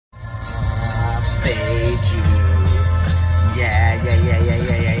fade you. Yeah, yeah, yeah, yeah,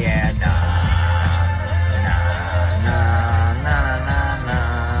 yeah, yeah, yeah. Nah, nah, nah, nah, nah,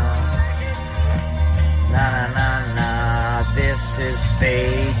 nah, nah, nah, nah. This is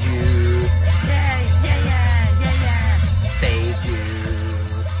fade you. Yeah, yeah, yeah, yeah, yeah. Fade you.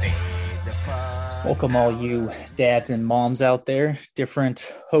 Fade the fuck. Welcome, all you dads and moms out there.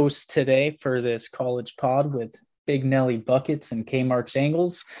 Different hosts today for this college pod with Big Nelly Buckets and K Marks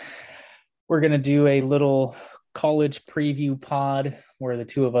Angles. We're going to do a little college preview pod where the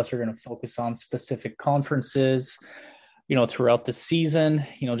two of us are going to focus on specific conferences, throughout the season,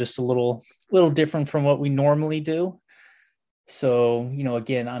 just a little different from what we normally do. So,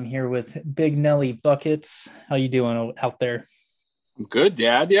 again, I'm here with Big Nelly Buckets. How you doing out there? Good,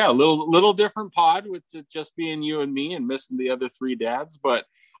 Dad. Yeah, a little different pod with just being you and me and missing the other three dads. But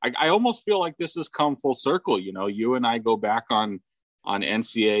I almost feel like this has come full circle. You and I go back on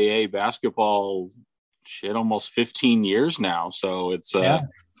NCAA basketball almost 15 years now. So it's a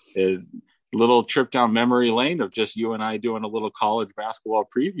little trip down memory lane of just you and I doing a little college basketball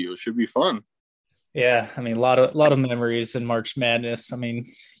preview. It should be fun. Yeah, I mean, a lot of memories in March Madness. I mean,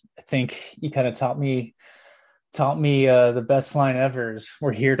 I think you kind of taught me the best line ever is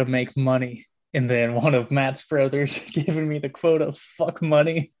we're here to make money. And then one of Matt's brothers giving me the quote of fuck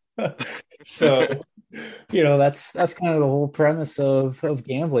money. So, that's kind of the whole premise of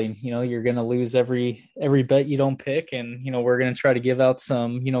gambling. You're going to lose every bet you don't pick. And, we're going to try to give out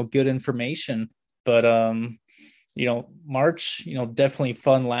some, good information. But, March, definitely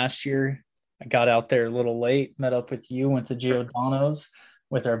fun last year. I got out there a little late, met up with you, went to Giordano's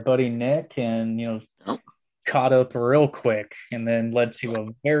with our buddy Nick and, caught up real quick, and then led to a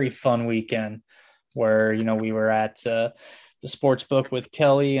very fun weekend where we were at the sports book with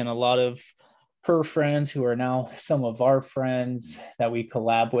Kelly and a lot of her friends who are now some of our friends that we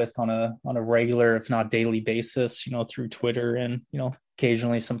collab with on a regular, if not daily basis, through Twitter and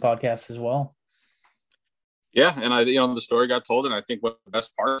occasionally some podcasts as well. Yeah, and the story got told, and I think what the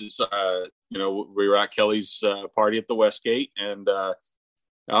best part is we were at Kelly's party at the Westgate, and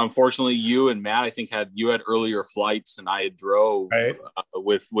unfortunately, you and Matt, I think you had earlier flights, and I had drove right.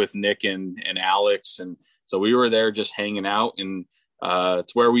 with Nick and Alex, and so we were there just hanging out, and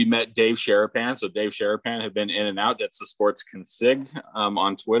it's where we met Dave Sharapan. So Dave Sharapan had been in and out. That's the Sports Consig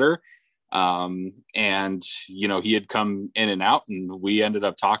on Twitter, and he had come in and out, and we ended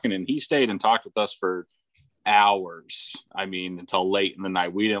up talking, and he stayed and talked with us for hours. I mean, until late in the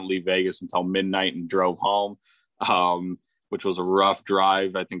night. We didn't leave Vegas until midnight and drove home. Which was a rough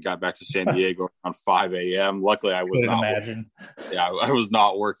drive. I think got back to San Diego around 5 a.m. Luckily, I was I was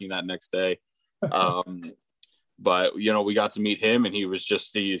not working that next day. But we got to meet him, and he was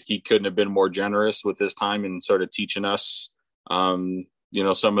he couldn't have been more generous with his time and sort of teaching us, some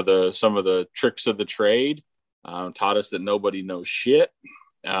of the tricks of the trade. Taught us that nobody knows shit.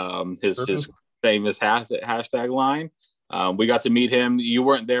 His famous hashtag line. We got to meet him. You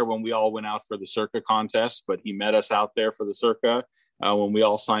weren't there when we all went out for the Circa contest, but he met us out there for the Circa when we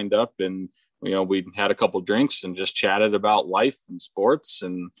all signed up, and we had a couple drinks and just chatted about life and sports,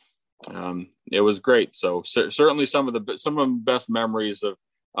 and it was great. So certainly some of the best memories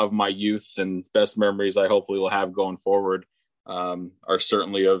of my youth and best memories I hopefully will have going forward are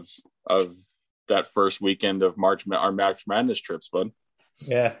certainly of that first weekend of our March Madness trips, bud.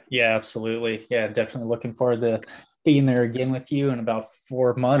 Yeah, absolutely. Yeah, definitely looking forward to being there again with you in about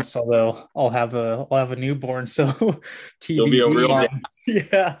 4 months. Although I'll have a newborn, so TBD.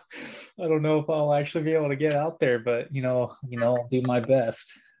 Yeah, I don't know if I'll actually be able to get out there, but I'll do my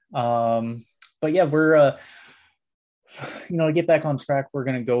best. But yeah, we're to get back on track, we're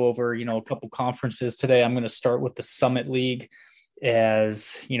going to go over a couple conferences today. I'm going to start with the Summit League,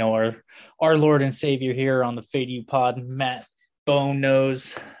 as our Lord and Savior here on the Fade You Pod, Matt Bone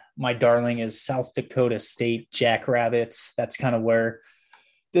knows. My darling is South Dakota State Jackrabbits. That's kind of where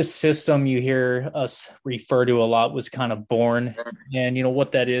this system you hear us refer to a lot was kind of born. And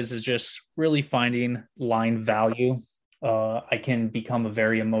what that is just really finding line value. I can become a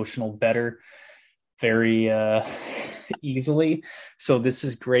very emotional bettor very easily. So this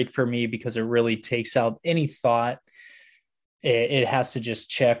is great for me because it really takes out any thought. It has to just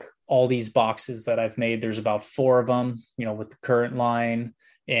check all these boxes that I've made. There's about 4 of them, with the current line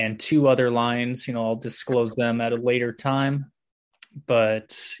and 2 other lines. I'll disclose them at a later time.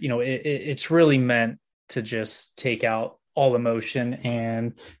 But, it's really meant to just take out all emotion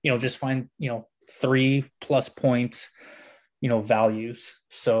and, just find, 3+ point, values.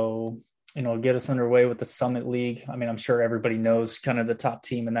 So, get us underway with the Summit League. I mean, I'm sure everybody knows kind of the top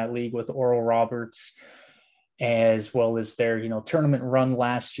team in that league with Oral Roberts as well as their, tournament run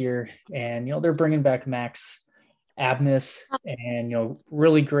last year. And, they're bringing back Max Abmas and,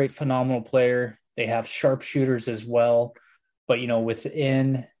 really great, phenomenal player. They have sharpshooters as well. But,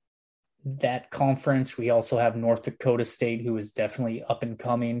 within that conference, we also have North Dakota State, who is definitely up and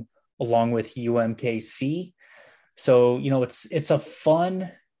coming, along with UMKC. So, it's a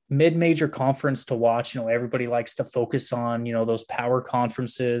fun mid-major conference to watch. Everybody likes to focus on, those power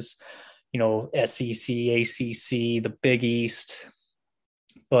conferences, SEC, ACC, the Big East.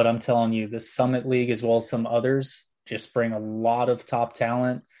 But I'm telling you, the Summit League, as well as some others, just bring a lot of top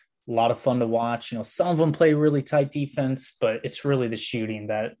talent, a lot of fun to watch. Some of them play really tight defense, but it's really the shooting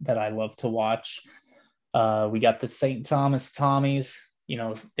that I love to watch. We got the St. Thomas Tommies.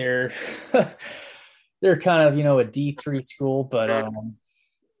 They're they're kind of, a D3 school, but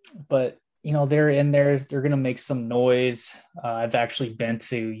they're in there. They're going to make some noise. I've actually been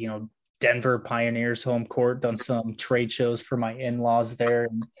to, Denver Pioneers home court, done some trade shows for my in-laws there,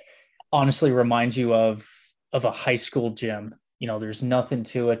 and honestly reminds you of a high school gym. There's nothing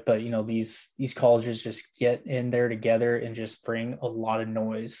to it, but these colleges just get in there together and just bring a lot of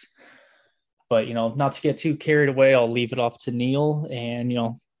noise. But not to get too carried away, I'll leave it off to Neil and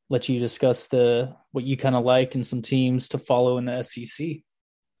let you discuss what you kind of like and some teams to follow in the SEC.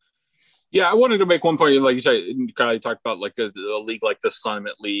 Yeah, I wanted to make one point. Like you said, Kyle, you talked about like a league like the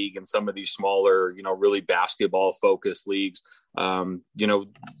Summit League and some of these smaller, really basketball focused leagues.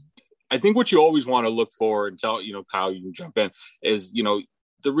 I think what you always want to look for, and tell, Kyle, you can jump in, is,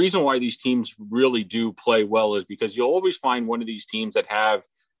 the reason why these teams really do play well is because you'll always find one of these teams that have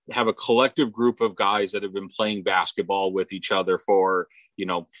a collective group of guys that have been playing basketball with each other for,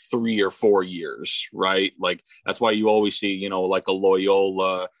 3 or 4 years, right? Like that's why you always see, like a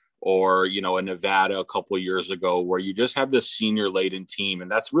Loyola or, a Nevada a couple of years ago, where you just have this senior laden team. And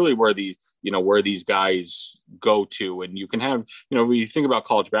that's really where these guys go to. And you can have, when you think about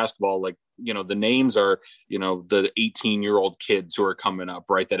college basketball, like, the names are, the 18-year-old kids who are coming up,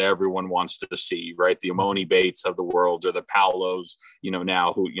 right, that everyone wants to see, right? The Amoni Bates of the world, or the Paolos,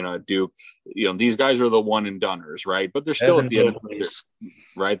 now who, Duke, these guys are the one and doners, right? But they're still at the end of the year,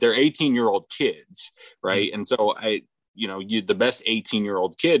 right? They're 18-year-old kids, right? And so the best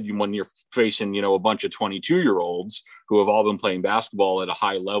 18-year-old kid, when you're facing, a bunch of 22-year-olds who have all been playing basketball at a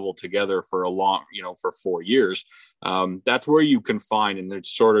high level together for a long, for 4 years, that's where you can find, and it's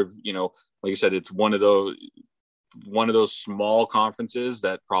sort of, like I said, it's one of those small conferences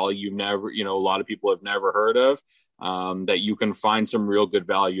that probably you've never, a lot of people have never heard of, that you can find some real good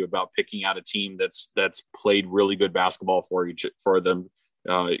value about picking out a team that's played really good basketball for them,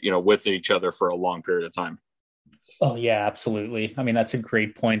 with each other for a long period of time. Oh yeah, absolutely. I mean, that's a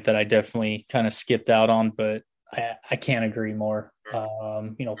great point that I definitely kind of skipped out on, but I can't agree more.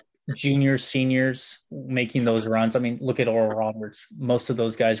 Juniors, seniors making those runs. I mean, look at Oral Roberts. Most of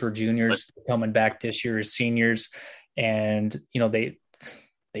those guys were juniors coming back this year as seniors, and they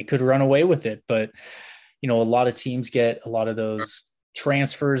could run away with it. But a lot of teams get a lot of those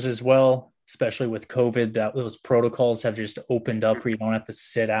transfers as well, especially with COVID. That those protocols have just opened up where you don't have to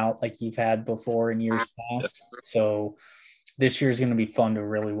sit out like you've had before in years past. So this year is going to be fun to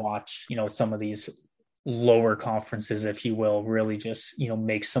really watch. Some of these lower conferences, if you will, really just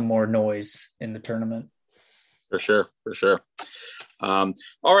make some more noise in the tournament. For sure. All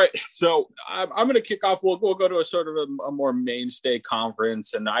right, so I'm going to kick off. We'll go to a sort of a more mainstay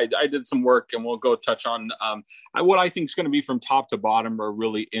conference, and I did some work, and we'll go touch on what I think is going to be from top to bottom a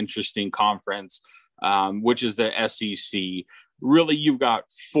really interesting conference, which is the SEC. Really, you've got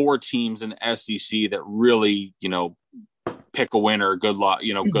 4 teams in the SEC that really, pick a winner. Good luck,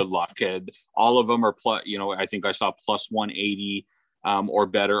 good luck, kid. All of them are I think I saw plus 180 or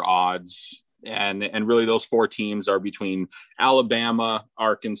better odds. And really those 4 teams are between Alabama,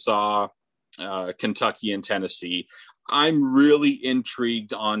 Arkansas, Kentucky, and Tennessee. I'm really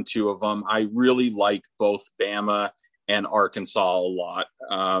intrigued on 2 of them. I really like both Bama and Arkansas a lot.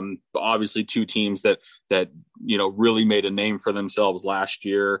 Obviously 2 teams that really made a name for themselves last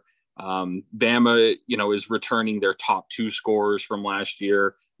year. Bama, is returning their top 2 scorers from last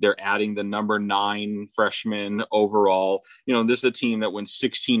year. They're adding the number 9 freshman overall. This is a team that went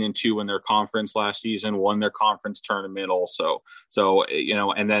 16-2 in their conference last season, won their conference tournament also. So,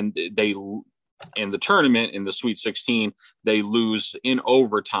 and then they, in the tournament, in the Sweet 16, they lose in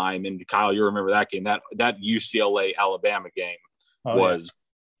overtime. And Kyle, you remember that game, that UCLA Alabama game was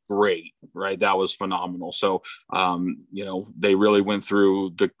great, right? That was phenomenal. So, they really went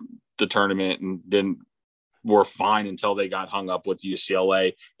through the tournament and were fine until they got hung up with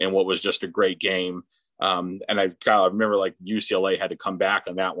UCLA in what was just a great game. And I remember like UCLA had to come back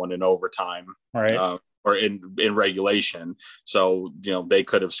on that one in overtime. Right. or in regulation. So, they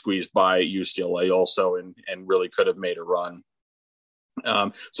could have squeezed by UCLA also and really could have made a run.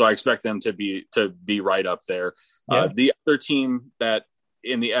 So I expect them to be right up there. Yeah. The other team that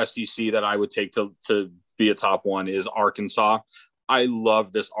in the SEC that I would take to be a top one is Arkansas. I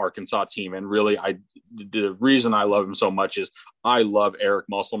love this Arkansas team. And really, the reason I love him so much is I love Eric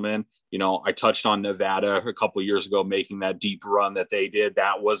Musselman. I touched on Nevada a couple of years ago, making that deep run that they did.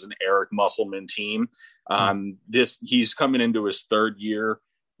 That was an Eric Musselman team. He's coming into his third year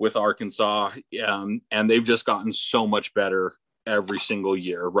with Arkansas, and they've just gotten so much better every single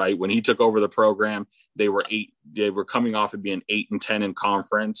year, right? When he took over the program, they were coming off of being 8-10 in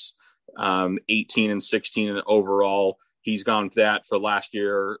conference, 18-16 in overall. He's gone to that for last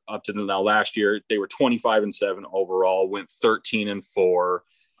year up to now. Last year, they were 25-7 overall, went 13-4.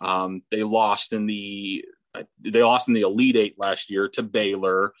 They lost in the Elite Eight last year to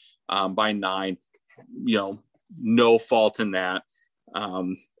Baylor by 9. No fault in that.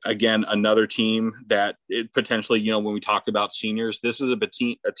 Again, another team that it potentially, when we talk about seniors, this is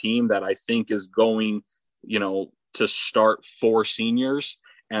a team that I think is going, to start 4 seniors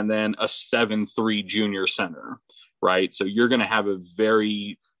and then a 7-3 junior center, right? So you're going to have a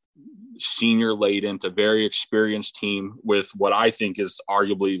very senior laden to very experienced team with what I think is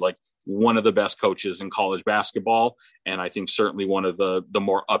arguably like one of the best coaches in college basketball. And I think certainly one of the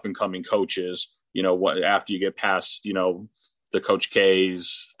more up and coming coaches, after you get past, the Coach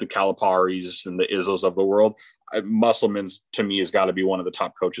K's, the Caliparis, and the Izzos of the world. Musselman's, to me, has got to be one of the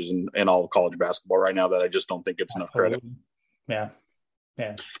top coaches in all of college basketball right now that I just don't think gets enough credit. Yeah.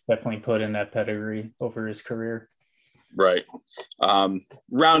 Definitely put in that pedigree over his career. Right.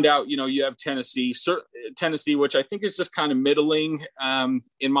 Round out, you have Tennessee, which I think is just kind of middling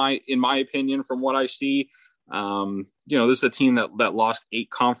in my opinion from what I see. This is a team that lost 8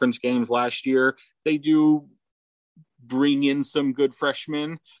 conference games last year. They do bring in some good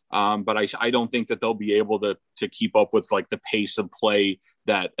freshmen, but I don't think that they'll be able to keep up with like the pace of play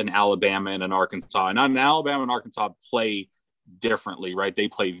that an Alabama and an Arkansas, and an Alabama and Arkansas play differently, right? They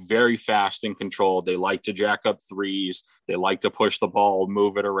play very fast and controlled. They like to jack up threes. They like to push the ball,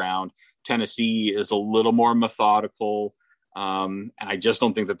 move it around. Tennessee is a little more methodical, and I just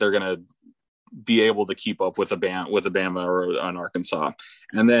don't think that they're going to be able to keep up with Bama or an Arkansas.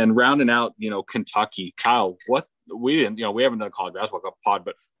 And then rounding out, Kentucky. Kyle, we haven't done a college basketball pod,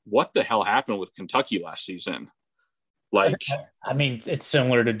 but what the hell happened with Kentucky last season? Like, I mean, it's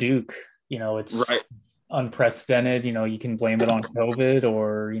similar to Duke. It's right. Unprecedented. You can blame it on COVID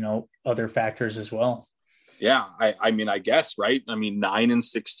or, other factors as well. Yeah. I mean, I guess, right.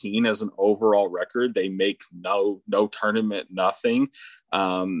 9-16 as an overall record, they make no tournament, nothing.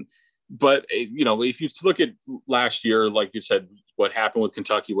 But, if you look at last year, like you said, what happened with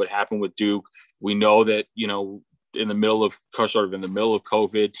Kentucky, what happened with Duke, we know that, in the middle of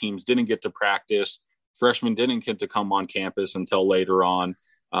COVID, teams didn't get to practice. Freshmen didn't get to come on campus until later on.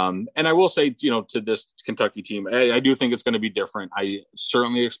 And I will say, to this Kentucky team, I do think it's going to be different. I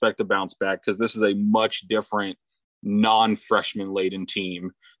certainly expect a bounce back because this is a much different non-freshman laden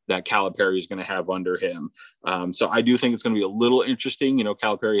team that Calipari is going to have under him. So I do think it's going to be a little interesting.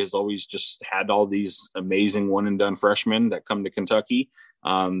 Calipari has always just had all these amazing one and done freshmen that come to Kentucky.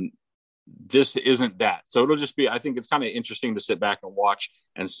 This isn't that. So it'll just be, I think it's kind of interesting to sit back and watch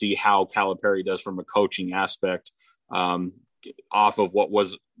and see how Calipari does from a coaching aspect, off of what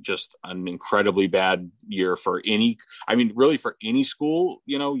was just an incredibly bad year for really for any school,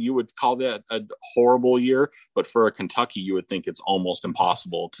 you would call that a horrible year, but for a Kentucky, you would think it's almost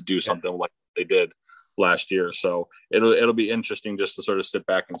impossible to do something like they did last year. So it'll be interesting just to sort of sit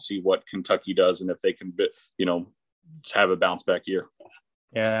back and see what Kentucky does and if they can, have a bounce back year.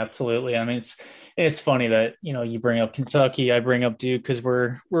 Yeah, absolutely. I mean, it's funny that, you bring up Kentucky, I bring up Duke because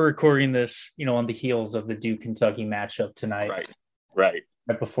we're recording this, on the heels of the Duke Kentucky matchup tonight. Right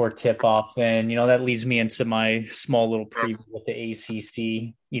before tip off. And, that leads me into my small little preview with the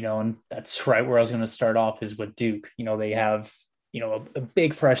ACC, and that's right where I was going to start off is with Duke. They have, a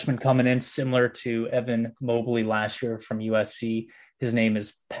big freshman coming in similar to Evan Mobley last year from USC. His name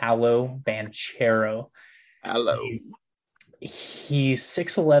is Paolo Banchero. Hello. He's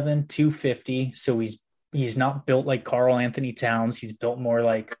 6'11", 250. So he's not built like Karl Anthony Towns. He's built more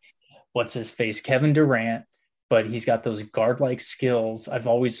like what's his face, Kevin Durant, but he's got those guard-like skills. I've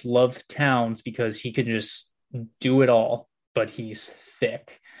always loved Towns because he can just do it all, but he's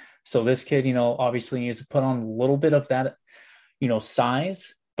thick. So this kid, obviously needs to put on a little bit of that,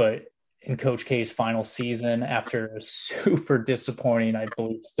 size, but in Coach K's final season after a super disappointing, I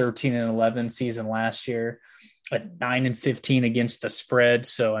believe 13-11 season last year, at 9-15 against the spread.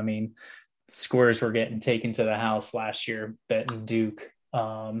 So, squares were getting taken to the house last year, betting Duke.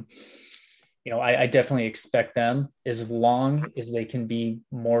 I definitely expect them, as long as they can be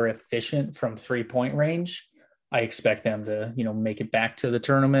more efficient from 3-point range. I expect them to, make it back to the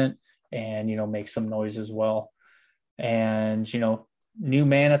tournament and, make some noise as well. And, new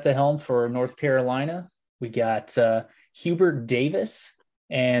man at the helm for North Carolina. We got Hubert Davis,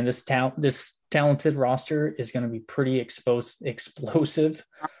 and this talented roster is going to be pretty explosive.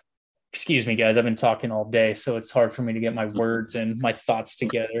 Excuse me, guys. I've been talking all day, so it's hard for me to get my words and my thoughts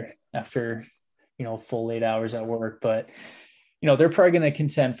together after, full 8 hours at work. But, they're probably going to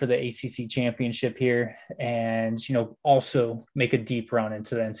contend for the ACC championship here and, also make a deep run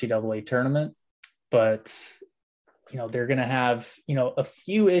into the NCAA tournament. But, they're going to have, a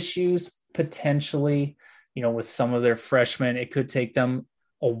few issues potentially, with some of their freshmen. It could take them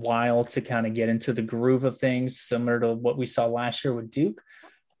a while to kind of get into the groove of things, similar to what we saw last year with Duke.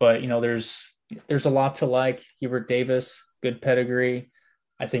 But, there's a lot to like. Hubert Davis, good pedigree.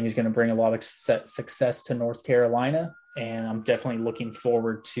 I think he's going to bring a lot of success to North Carolina. And I'm definitely looking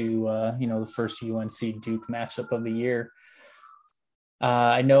forward to, the first UNC Duke matchup of the year.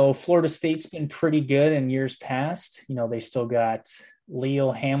 I know Florida State's been pretty good in years past. They still got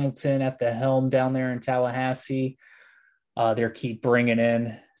Leo Hamilton at the helm down there in Tallahassee. They keep bringing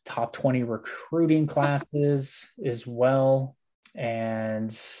in top 20 recruiting classes as well.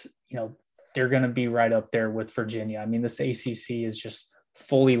 And, they're going to be right up there with Virginia. I mean, this ACC is just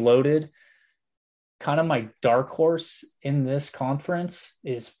fully loaded. Kind of my dark horse in this conference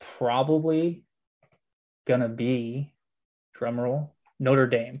is probably going to be, drumroll, Notre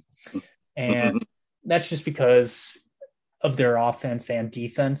Dame. And that's just because of their offense and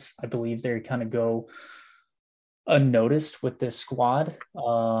defense. I believe they kind of go unnoticed with this squad.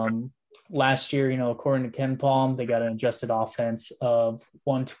 Last year, according to Ken Palm, they got an adjusted offense of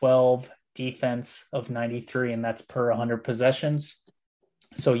 112, defense of 93, and that's per 100 possessions.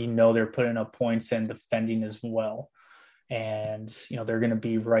 So, they're putting up points and defending as well. And, they're going to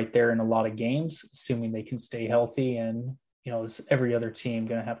be right there in a lot of games, assuming they can stay healthy. And, is every other team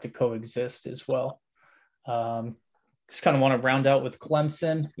going to have to coexist as well. Just kind of want to round out with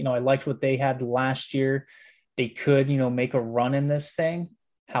Clemson. I liked what they had last year. They could, make a run in this thing.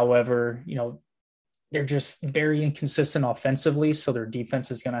 However, they're just very inconsistent offensively. So their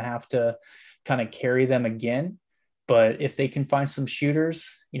defense is going to have to kind of carry them again. But if they can find some shooters,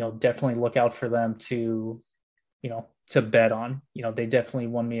 definitely look out for them to bet on. They definitely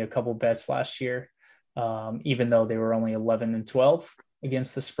won me a couple bets last year. Even though they were only 11-12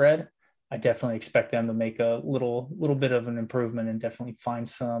 against the spread, I definitely expect them to make a little bit of an improvement and definitely find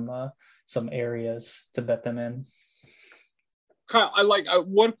some areas to bet them in. Kyle, I like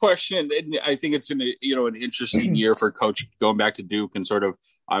one question, and I think it's an interesting year for Coach going back to Duke, and sort of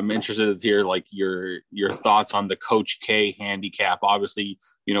I'm interested to hear like your thoughts on the Coach K handicap. Obviously,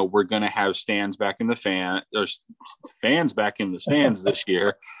 we're going to have fans back in the stands this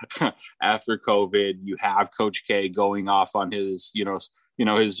year after COVID. You have Coach K going off on his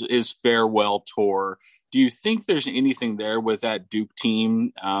his farewell tour. Do you think there's anything there with that Duke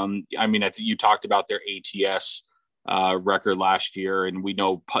team? I mean, I think you talked about their ATS record last year, and we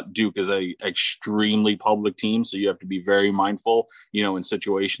know Duke is a extremely public team, so you have to be very mindful, in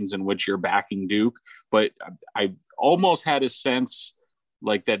situations in which you're backing Duke. But I almost had a sense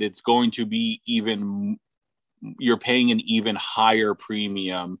like that it's going to be you're paying an even higher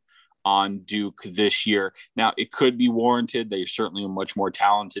premium on Duke this year. Now, it could be warranted. They're certainly a much more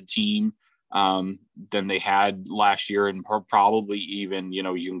talented team than they had last year, and probably even, you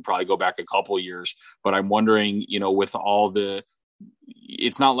can probably go back a couple years. But I'm wondering, with all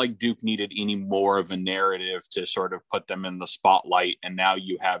it's not like Duke needed any more of a narrative to sort of put them in the spotlight, and now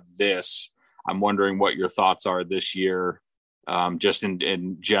you have this. I'm wondering what your thoughts are this year, just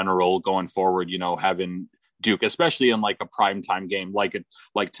in general going forward, having Duke, especially in like a primetime game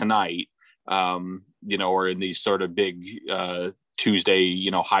like tonight, or in these sort of big Tuesday,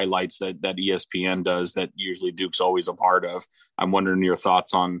 highlights that ESPN does that usually Duke's always a part of. I'm wondering your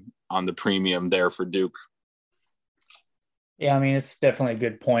thoughts on the premium there for Duke. Yeah, I mean, it's definitely a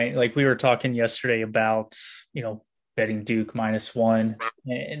good point. Like we were talking yesterday about, betting Duke -1,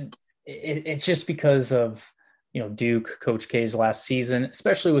 and it's just because of, Duke, Coach K's last season,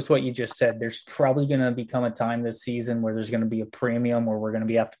 especially with what you just said. There's probably going to become a time this season where there's going to be a premium where we're going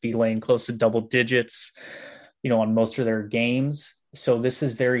to have to be laying close to double digits, on most of their games. So this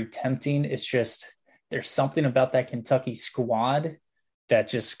is very tempting. It's just, there's something about that Kentucky squad that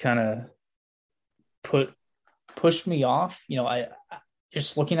just kind of pushed me off. I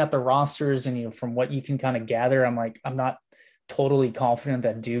just looking at the rosters and, from what you can kind of gather, I'm like, I'm not totally confident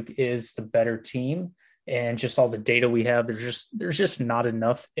that Duke is the better team. And just all the data we have, there's just not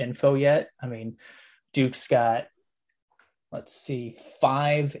enough info yet. I mean, Duke's got, let's see,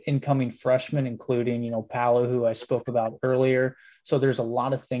 5 incoming freshmen, including, Paolo, who I spoke about earlier. So there's a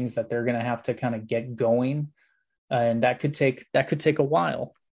lot of things that they're going to have to kind of get going. And that could take a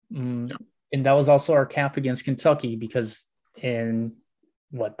while. And that was also our cap against Kentucky, because in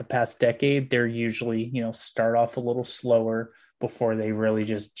the past decade, they're usually, start off a little slower before they really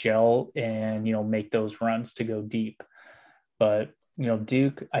just gel and, make those runs to go deep. But,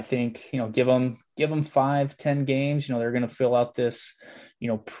 Duke, I think, give them 5-10 games, they're going to fill out this,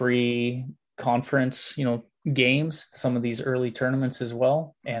 pre-conference, games, some of these early tournaments as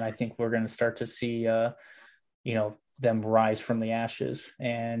well. And I think we're going to start to see, them rise from the ashes.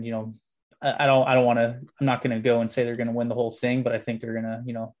 And, I'm not going to go and say they're going to win the whole thing, but I think they're going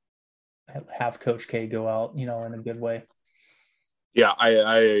to, have Coach K go out, in a good way. Yeah,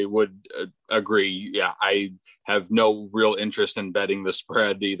 I would agree. Yeah, I have no real interest in betting the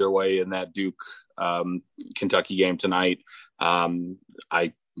spread either way in that Duke Kentucky game tonight.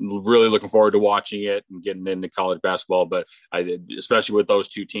 I really looking forward to watching it and getting into college basketball, but especially with those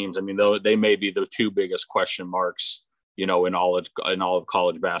two teams, I mean, they may be the 2 biggest question marks, in all of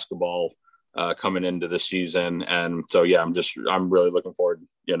college basketball coming into the season. And so, yeah, I'm really looking forward,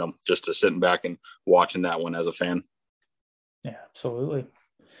 just to sitting back and watching that one as a fan. Yeah, absolutely.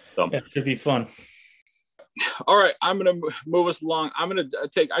 So, it should be fun. All right, I'm going to move us along.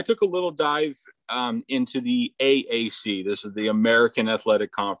 I took a little dive into the AAC. This is the American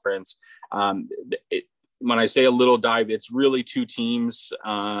Athletic Conference. When I say a little dive, it's really 2 teams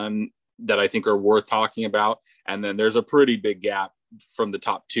that I think are worth talking about. And then there's a pretty big gap from the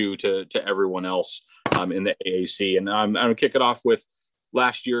top 2 to everyone else in the AAC. And I'm going to kick it off with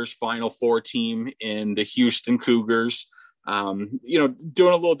last year's Final Four team in the Houston Cougars. Doing a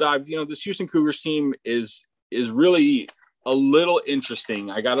little dive, this Houston Cougars team is really a little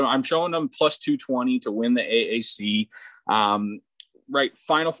interesting. I'm showing them plus 220 to win the AAC. Right.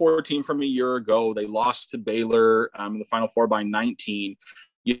 Final Four team from a year ago. They lost to Baylor in the Final Four by 19,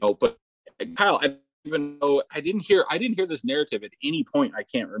 but Kyle, even though I didn't hear this narrative at any point, I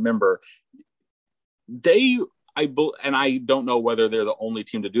can't remember. I don't know whether they're the only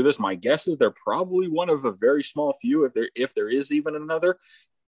team to do this. My guess is they're probably one of a very small few, if there is even another.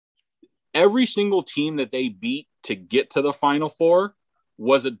 Every single team that they beat to get to the Final Four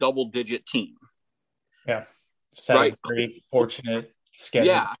was a double-digit team. Yeah, right. Pretty fortunate schedule.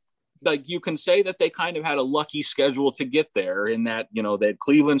 Yeah, like you can say that they kind of had a lucky schedule to get there. In that, they had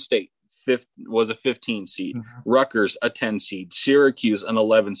Cleveland State was a 15 seed, Rutgers a 10 seed, Syracuse an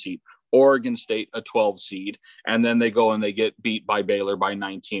 11 seed. Oregon State a 12 seed, and then they go and they get beat by Baylor by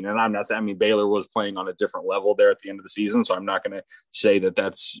 19. And I'm not saying, Baylor was playing on a different level there at the end of the season, so I'm not going to say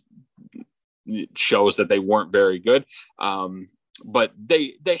that shows that they weren't very good. But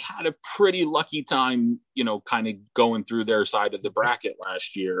they had a pretty lucky time, kind of going through their side of the bracket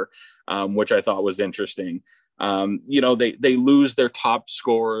last year, which I thought was interesting. They lose their top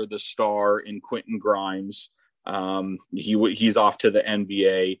scorer, the star in Quentin Grimes. He's off to the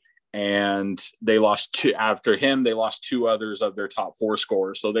NBA. And they lost 2 after him. They lost 2 others of their top 4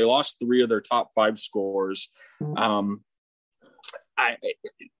 scorers. So they lost 3 of their top 5 scorers.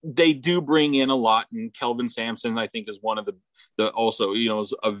 They do bring in a lot. And Kelvin Sampson, I think, is one of the also,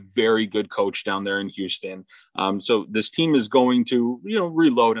 is a very good coach down there in Houston. So this team is going to,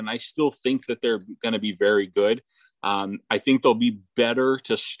 reload. And I still think that they're going to be very good. I think they'll be better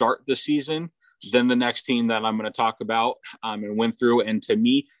to start the season than the next team that I'm going to talk about and went through. And to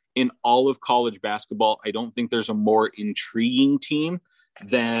me, in all of college basketball, I don't think there's a more intriguing team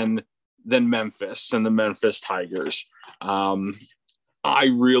than Memphis and the Memphis Tigers.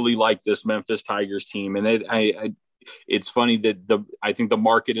 I really like this Memphis Tigers team, and it's funny that I think the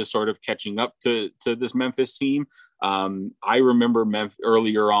market is sort of catching up to this Memphis team. I remember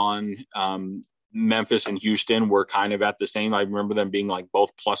earlier on, Memphis and Houston were kind of at the same. I remember them being like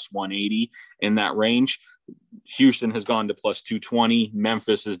both plus 180 in that range. Houston has gone to plus 220.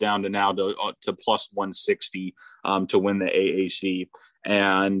 Memphis is down to now to plus 160 to win the AAC.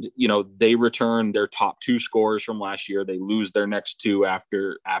 And, they return their top 2 scorers from last year. They lose their next 2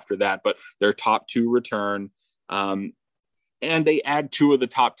 after that, but their top 2 return. And they add 2 of the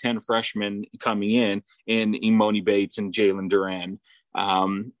top 10 freshmen coming in Imoni Bates and Jalen Duran.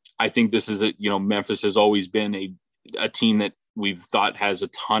 I think this is Memphis has always been a team that we've thought has a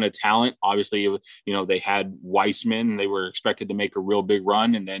ton of talent. Obviously, they had Weissman. They were expected to make a real big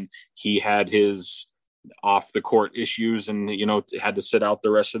run, and then he had his off the court issues and, had to sit out the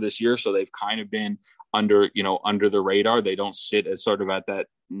rest of this year. So they've kind of been under the radar. They don't sit at sort of at that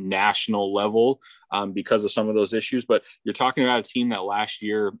national level because of some of those issues. But you're talking about a team that last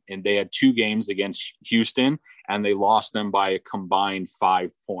year, and they had 2 games against Houston, and they lost them by a combined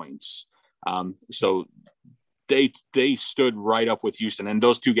 5 points. So they stood right up with Houston, and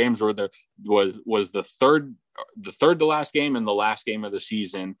those 2 games were the third to last game and the last game of the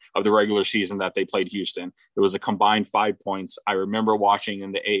season, of the regular season, that they played Houston. It was a combined 5 points. I remember watching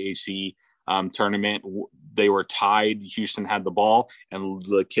in the AAC tournament, they were tied. Houston had the ball, and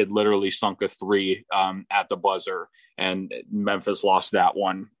the kid literally sunk a 3 at the buzzer, and Memphis lost that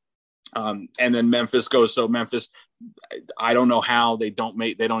one. And then Memphis, I don't know how they don't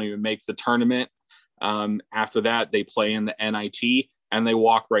even make the tournament. After that, they play in the NIT, and they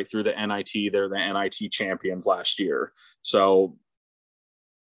walk right through the NIT. They're the NIT champions last year. So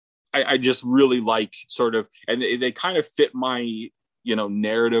I just really like sort of, and they kind of fit my,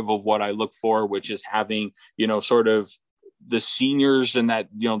 narrative of what I look for, which is having, sort of the seniors and that,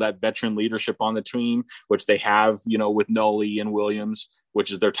 that veteran leadership on the team, which they have, with Nolly and Williams,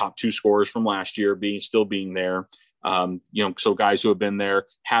 which is their top 2 scorers from last year, still being there. So guys who have been there,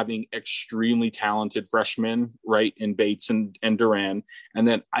 having extremely talented freshmen, right, in Bates and Duran. And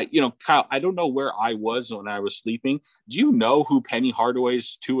then Kyle, I don't know where I was when I was sleeping. Do you know who Penny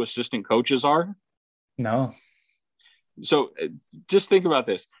Hardaway's 2 assistant coaches are? No. So just think about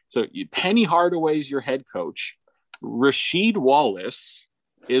this. So Penny Hardaway's your head coach. Rasheed Wallace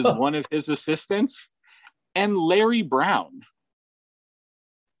is one of his assistants, and Larry Brown.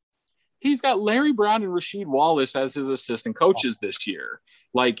 He's got Larry Brown and Rasheed Wallace as his assistant coaches this year.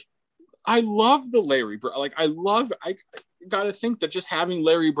 Like, I love the Larry Brown. Like, I got to think that just having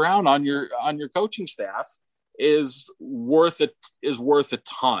Larry Brown on your coaching staff is worth a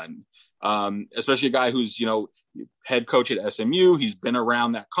ton. Especially a guy who's, head coach at SMU. He's been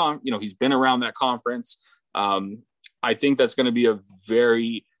around that conference. I think that's going to be a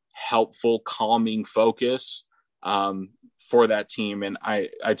very helpful, calming focus for that team. And I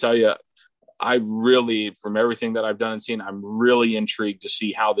tell you, I really, from everything that I've done and seen, I'm really intrigued to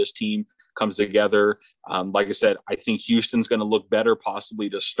see how this team comes together. Like I said, I think Houston's going to look better possibly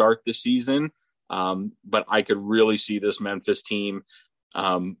to start the season. But I could really see this Memphis team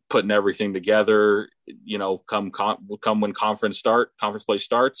putting everything together, come when conference play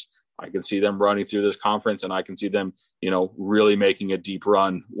starts. I can see them running through this conference, and I can see them, really making a deep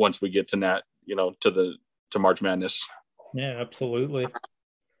run once we get to to March Madness. Yeah, absolutely.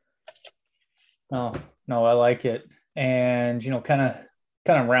 Oh, no, I like it. And, kind of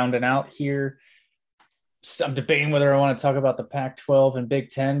rounding out here, I'm debating whether I want to talk about the Pac-12 and Big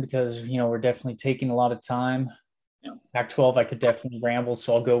Ten because, we're definitely taking a lot of time. Pac-12, I could definitely ramble,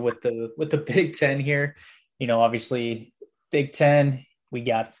 so I'll go with the Big Ten here. Obviously, Big Ten, we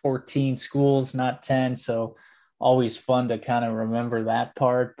got 14 schools, not 10, so always fun to kind of remember that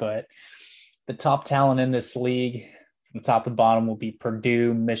part. But the top talent in this league, from top to bottom, will be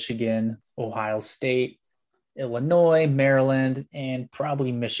Purdue, Michigan, Ohio State, Illinois, Maryland, and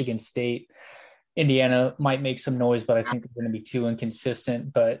probably Michigan State. Indiana might make some noise, but I think they're going to be too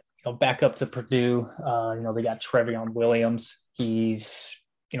inconsistent. But back up to Purdue, they got Trevion Williams. He's,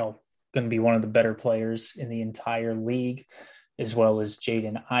 going to be one of the better players in the entire league, as well as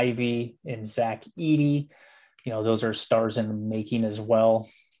Jaden Ivey and Zach Edey. Those are stars in the making as well.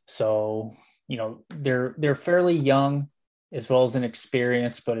 So, they're fairly young as well as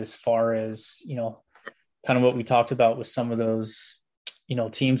inexperienced, but as far as, kind of what we talked about with some of those,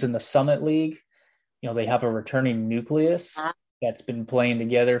 teams in the Summit League, they have a returning nucleus that's been playing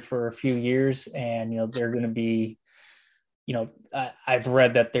together for a few years, and they're going to be, I've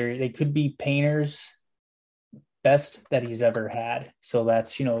read that they could be Painter's best that he's ever had. So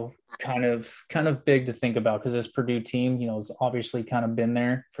that's kind of big to think about, because this Purdue team has obviously kind of been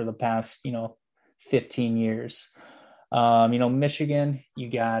there for the past 15 years. Michigan, you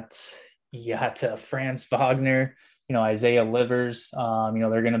got Franz Wagner, Isaiah Livers.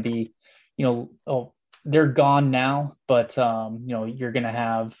 They're going to be they're gone now, but you're going to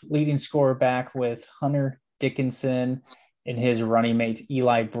have leading scorer back with Hunter Dickinson and his running mate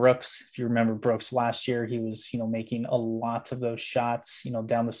Eli Brooks. If you remember Brooks last year, he was making a lot of those shots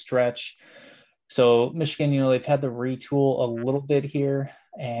down the stretch. So Michigan, they've had to retool a little bit here,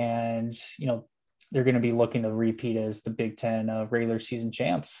 and they're going to be looking to repeat as the Big Ten regular season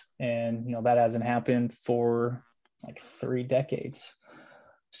champs, and that hasn't happened for like 3 decades.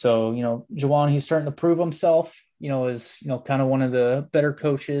 So, Juwan, he's starting to prove himself, is, kind of one of the better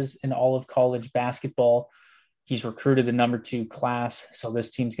coaches in all of college basketball. He's recruited the number 2 class. So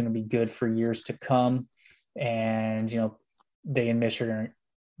this team's going to be good for years to come. And, they in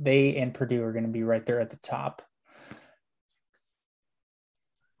they and Purdue are going to be right there at the top.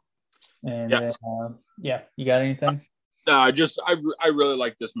 And you got anything? No, I really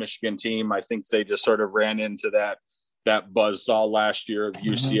like this Michigan team. I think they just sort of ran into that buzzsaw last year of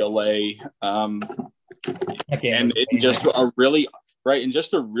UCLA, and just a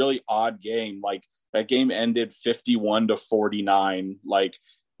really odd game. Like that game ended 51-49. Like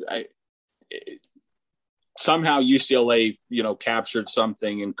somehow UCLA, captured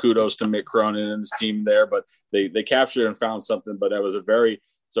something, and kudos to Mick Cronin and his team there. But they captured and found something. But that was a very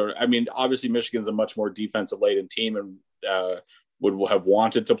obviously Michigan's a much more defensive laden team and would have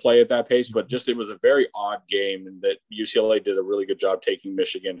wanted to play at that pace, but just it was a very odd game, and that UCLA did a really good job taking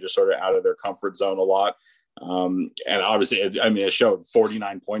Michigan just sort of out of their comfort zone a lot. And obviously, it showed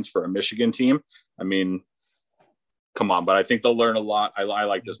 49 points for a Michigan team. I mean, come on, but I think they'll learn a lot. I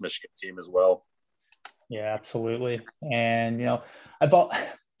like this Michigan team as well. Yeah, absolutely. And,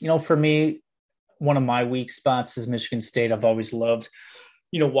 for me, one of my weak spots is Michigan State. I've always loved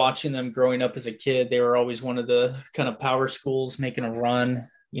watching them growing up as a kid. They were always one of the kind of power schools making a run,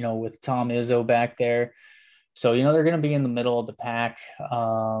 with Tom Izzo back there. So, they're going to be in the middle of the pack.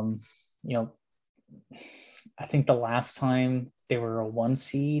 I think the last time they were a 1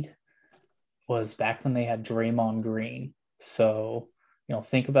 seed was back when they had Draymond Green. So,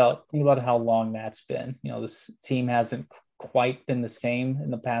 think about how long that's been. This team hasn't quite been the same in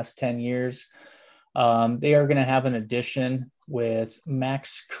the past 10 years. They are going to have an addition with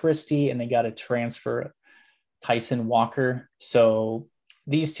Max Christie, and they got to transfer Tyson Walker. So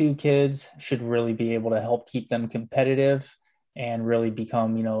these two kids should really be able to help keep them competitive and really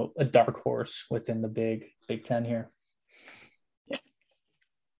become, a dark horse within the Big Ten here.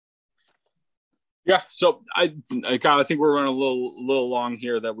 Yeah, so I think we're running a little long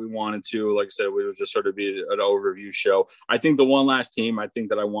here that we wanted to. Like I said, we would just sort of be an overview show. I think the one last team I think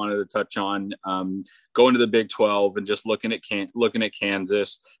that I wanted to touch on, going to the Big 12 and just looking at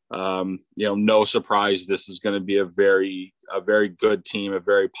Kansas. No surprise, this is going to be a very good team, a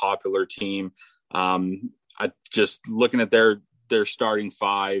very popular team. I just looking at their starting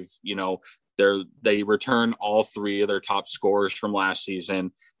five. They return all 3 of their top scorers from last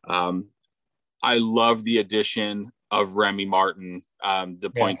season. I love the addition of Remy Martin,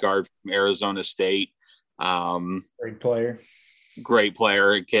 the point guard from Arizona State. Great player.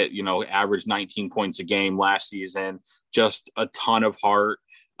 Averaged 19 points a game last season. Just a ton of heart.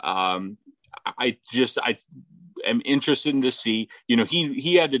 I am interested to see.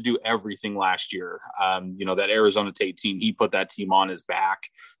 He had to do everything last year. That Arizona State team, he put that team on his back.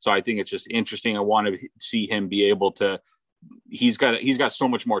 So I think it's just interesting. I want to see him be able to. He's got so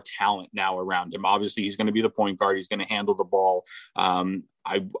much more talent now around him. Obviously, he's going to be the point guard. He's going to handle the ball. I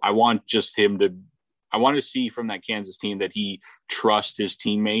want just him to. I want to see from that Kansas team that he trusts his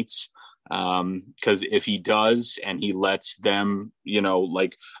teammates. Because if he does, and he lets them,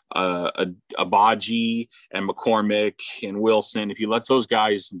 like Abaji and McCormick and Wilson, if he lets those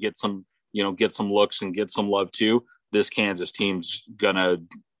guys get some looks and get some love too, this Kansas team's gonna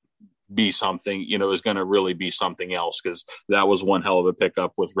be something, is going to really be something else, because that was one hell of a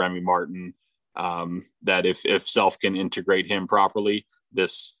pickup with Remy Martin. That if Self can integrate him properly,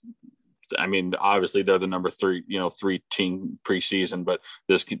 obviously they're the number 3 team preseason, but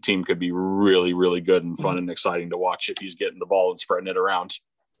this team could be really, really good and fun and exciting to watch if he's getting the ball and spreading it around.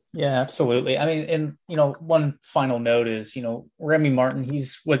 Yeah, absolutely. And one final note is, Remy Martin,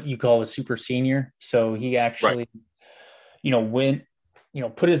 he's what you call a super senior. So he actually, went,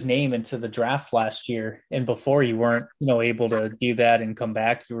 put his name into the draft last year. And before you weren't, able to do that and come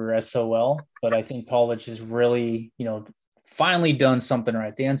back, you were SOL. But I think college has really, finally done something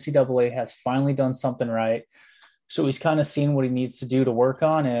right. The NCAA has finally done something right. So he's kind of seen what he needs to do to work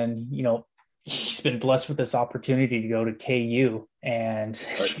on. And, he's been blessed with this opportunity to go to KU. And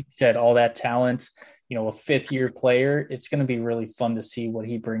as you said, all that talent, a 5th-year player, it's going to be really fun to see what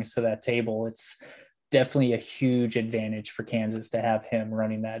he brings to that table. It's definitely a huge advantage for Kansas to have him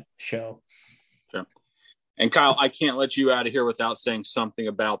running that show. Sure. And Kyle, I can't let you out of here without saying something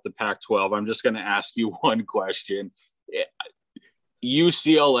about the Pac-12. I'm just going to ask you one question.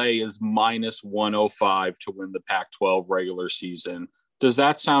 UCLA is minus 105 to win the Pac-12 regular season. Does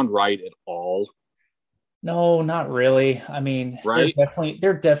that sound right at all? No, not really. I mean, right?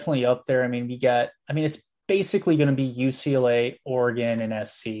 They're definitely up there. I mean, it's basically going to be UCLA, Oregon, and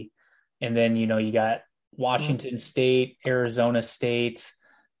SC. And then, you got Washington State, Arizona State,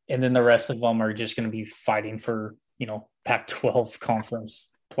 and then the rest of them are just going to be fighting for, Pac-12 conference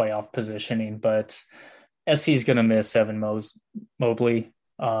playoff positioning. But SC is going to miss Evan Mobley,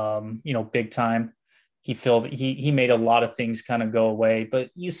 big time. he made a lot of things kind of go away. But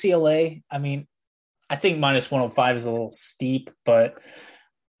UCLA, I mean, I think minus 105 is a little steep, but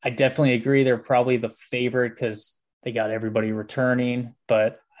I definitely agree they're probably the favorite because they got everybody returning.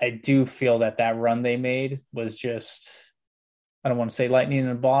 But I do feel that run they made was just, I don't want to say lightning in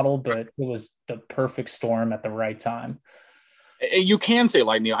a bottle, but it was the perfect storm at the right time. You can say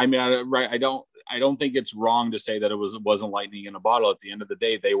lightning. I mean, I don't think it's wrong to say that it wasn't lightning in a bottle. At the end of the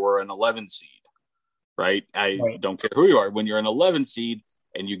day, they were an 11 seed, right? I don't care who you are. When you're an 11 seed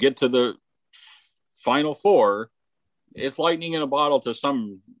and you get to the Final Four, it's lightning in a bottle to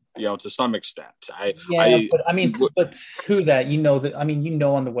some extent. But who that,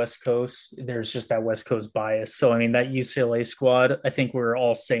 on the West Coast, there's just that West Coast bias. So, I mean, that UCLA squad, I think we're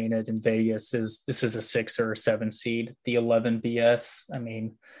all saying it in Vegas this is a 6 or a 7 seed. The 11 BS, I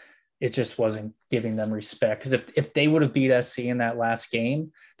mean, it just wasn't giving them respect. Because if they would have beat SC in that last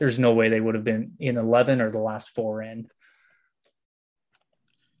game, there's no way they would have been in 11 or the last 4 in.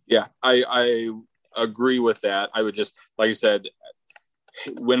 Yeah, I agree with that. I would just, like I said,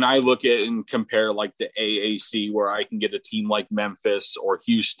 when I look at and compare like the AAC, where I can get a team like Memphis or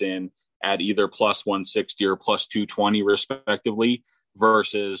Houston at either plus 160 or plus 220 respectively,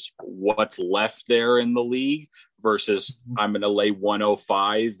 versus what's left there in the league, versus I'm going to lay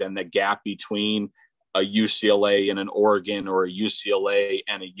 105, and the gap between a UCLA and an Oregon or a UCLA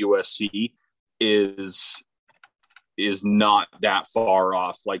and a USC is not that far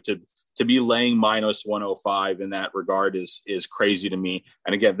off. Like to be laying minus 105 in that regard is crazy to me.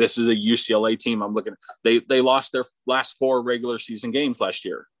 And again, this is a UCLA team. I'm looking, they lost their last 4 regular season games last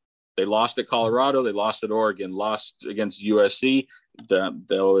year. They lost at Colorado, they lost at Oregon, lost against USC,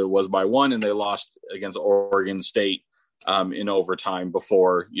 though it was by 1, and they lost against Oregon State in overtime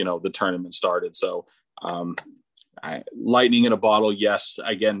before, the tournament started. So lightning in a bottle. Yes.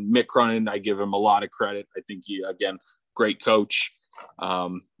 Again, Mick Cronin, I give him a lot of credit. I think he, again, great coach.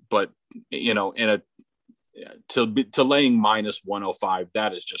 But to laying minus 105,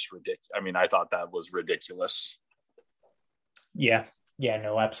 that is just ridiculous. I mean, I thought that was ridiculous. Yeah,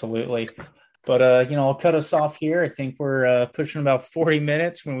 no, absolutely. But, I'll cut us off here. I think we're pushing about 40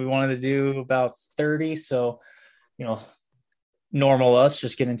 minutes when we wanted to do about 30. So, normal us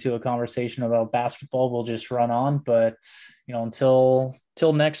just get into a conversation about basketball. We'll just run on. But, until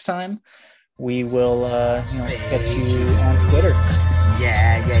next time, we will, catch you on Twitter. Yeah.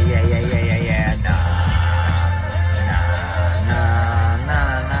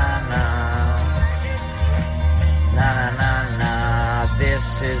 Nah.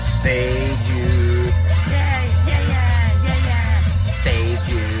 This is Fade You.